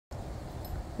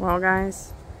Well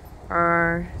guys,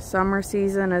 our summer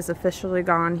season is officially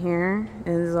gone here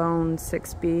in Zone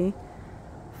 6B.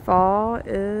 Fall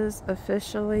is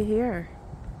officially here.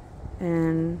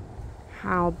 And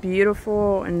how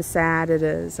beautiful and sad it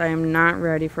is. I am not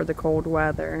ready for the cold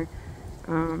weather.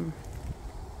 The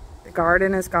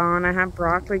garden is gone. I have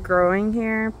broccoli growing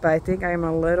here, but I think I'm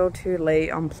a little too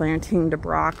late on planting the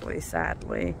broccoli,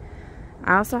 sadly.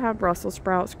 I also have Brussels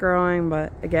sprouts growing,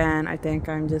 but again, I think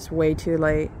I'm just way too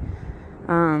late.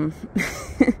 I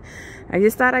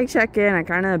just thought I'd check in. I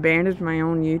kind of abandoned my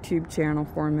own YouTube channel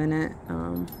for a minute.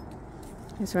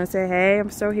 Just want to say, hey,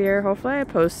 I'm still here. Hopefully I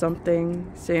post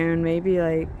something soon. Maybe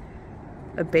like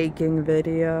a baking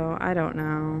video. I don't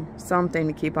know. Something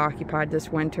to keep occupied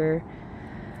this winter.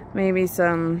 Maybe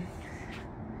some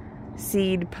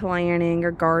seed planting or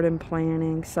garden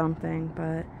planting, something.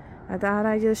 But I thought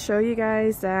I'd just show you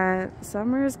guys that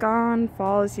summer is gone,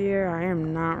 fall is here. I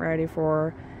am not ready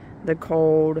for the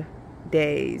cold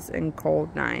days and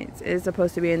cold nights. It is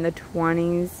supposed to be in the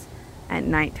 20s at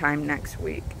nighttime next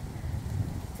week.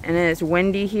 And it is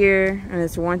windy here, and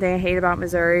it's one thing I hate about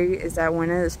Missouri is that when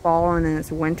it is fall and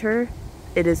it's winter,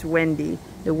 it is windy.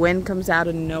 The wind comes out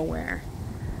of nowhere.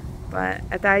 But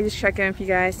I thought I'd just check in with you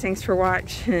guys. Thanks for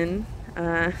watching.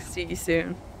 See you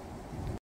soon.